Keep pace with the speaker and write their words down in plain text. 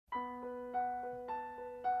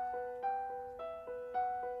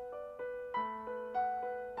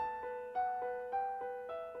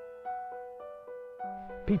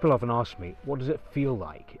People often ask me, what does it feel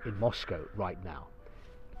like in Moscow right now?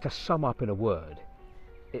 To sum up in a word,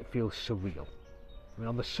 it feels surreal. I mean,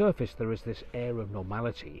 on the surface there is this air of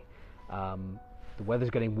normality. The weather's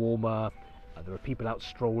getting warmer, there are people out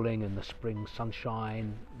strolling in the spring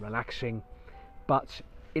sunshine, relaxing, but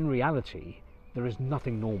in reality there is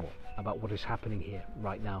nothing normal about what is happening here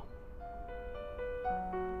right now.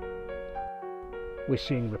 We're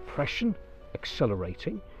seeing repression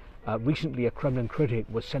accelerating. Recently a Kremlin critic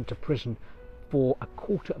was sent to prison for a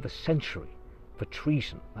quarter of a century for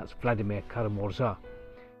treason. That's Vladimir Kara-Murza.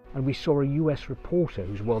 And we saw a US reporter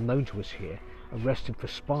who's well known to us here arrested for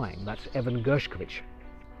spying. That's Evan Gershkovich.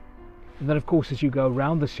 And then of course as you go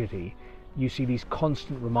around the city you see these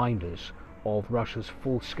constant reminders of Russia's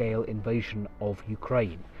full-scale invasion of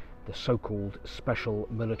Ukraine, the so-called special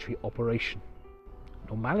military operation.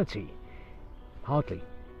 Normality? Hardly.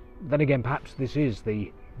 Then again, perhaps this is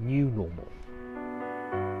the new normal.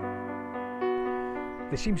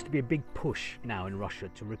 There seems to be a big push now in Russia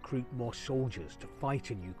to recruit more soldiers to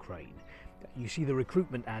fight in Ukraine. You see the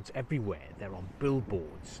recruitment ads everywhere. They're on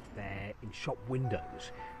billboards, they're in shop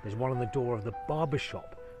windows. There's one on the door of the barber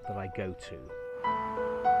shop that I go to.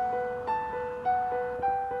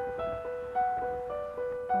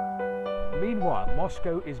 Meanwhile,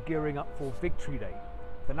 Moscow is gearing up for Victory Day,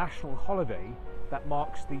 the national holiday that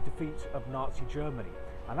marks the defeat of Nazi Germany.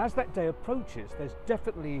 And as that day approaches, there's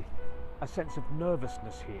definitely a sense of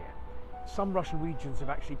nervousness here. Some Russian regions have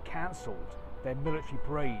actually cancelled their military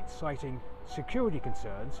parades, citing security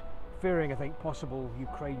concerns, fearing, I think, possible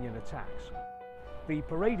Ukrainian attacks. The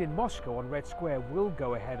parade in Moscow on Red Square will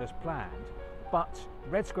go ahead as planned, but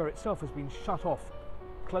Red Square itself has been shut off,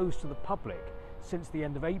 closed to the public, since the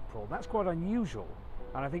end of April. That's quite unusual,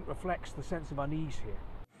 and I think reflects the sense of unease here.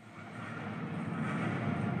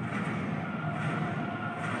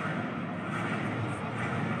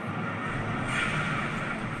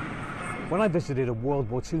 When I visited a World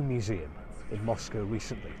War II museum in Moscow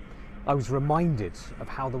recently, I was reminded of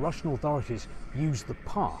how the Russian authorities used the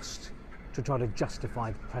past to try to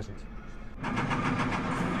justify the present.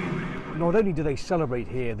 Not only do they celebrate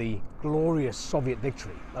here the glorious Soviet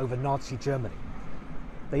victory over Nazi Germany,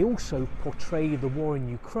 they also portray the war in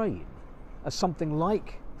Ukraine as something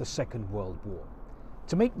like the Second World War,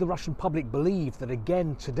 to make the Russian public believe that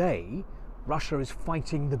again today Russia is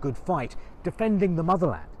fighting the good fight, defending the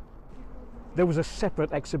motherland. There was a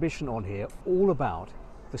separate exhibition on here all about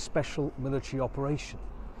the special military operation,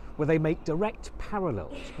 where they make direct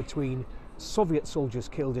parallels between Soviet soldiers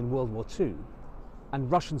killed in World War II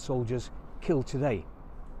and Russian soldiers killed today.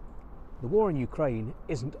 The war in Ukraine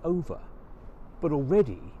isn't over, but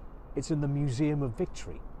already it's in the Museum of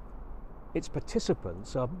Victory. Its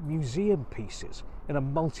participants are museum pieces in a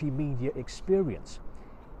multimedia experience.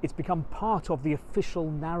 It's become part of the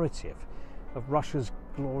official narrative of Russia's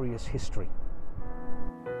glorious history.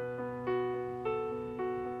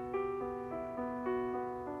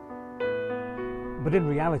 But in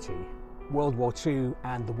reality, World War II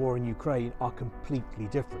and the war in Ukraine are completely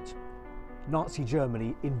different. Nazi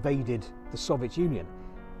Germany invaded the Soviet Union,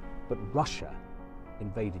 but Russia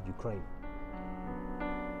invaded Ukraine.